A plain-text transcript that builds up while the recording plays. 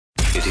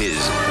It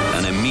is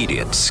an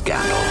immediate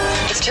scandal.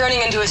 It's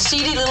turning into a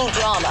seedy little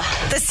drama.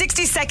 The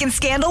 60-second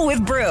scandal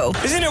with Brew.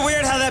 Isn't it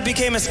weird how that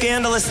became a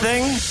scandalous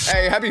thing?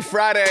 Hey, happy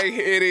Friday.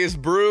 It is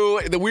Brew.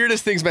 The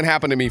weirdest thing's been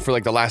happening to me for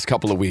like the last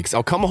couple of weeks.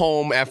 I'll come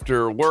home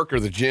after work or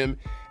the gym,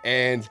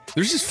 and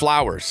there's just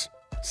flowers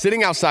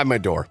sitting outside my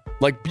door.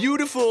 Like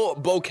beautiful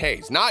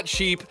bouquets, not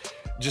cheap,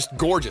 just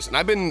gorgeous. And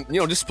I've been,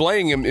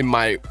 displaying them in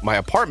my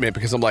apartment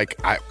because I'm like,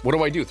 what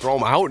do I do? Throw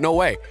them out? No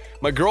way.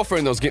 My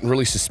girlfriend, though, is getting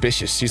really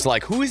suspicious. She's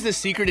like, who is the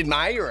secret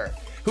admirer?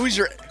 Who's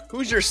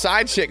your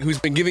side chick who's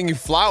been giving you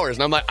flowers?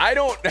 And I'm like,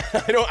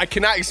 I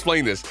cannot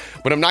explain this,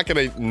 but I'm not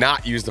going to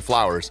not use the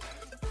flowers.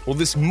 Well,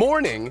 this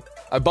morning,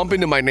 I bump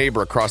into my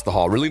neighbor across the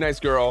hall, really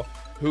nice girl,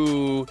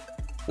 who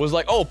was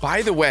like, oh,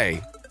 by the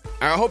way,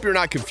 I hope you're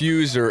not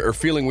confused or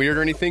feeling weird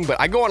or anything, but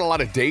I go on a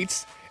lot of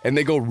dates, and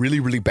they go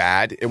really, really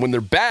bad. And when they're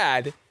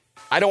bad,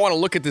 I don't want to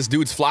look at this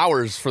dude's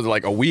flowers for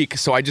like a week,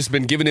 so I just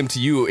been giving him to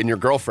you and your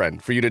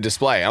girlfriend for you to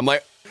display. I'm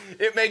like,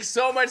 it makes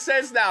so much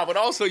sense now, but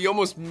also you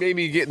almost made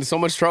me get in so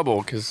much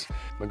trouble because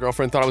my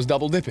girlfriend thought I was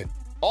double dipping.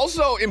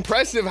 Also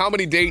impressive how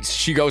many dates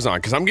she goes on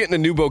because I'm getting a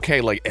new bouquet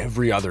like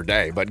every other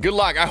day. But good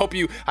luck. I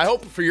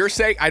hope for your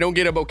sake I don't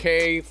get a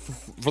bouquet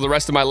for the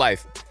rest of my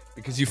life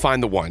because you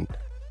find the one.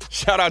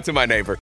 Shout out to my neighbor.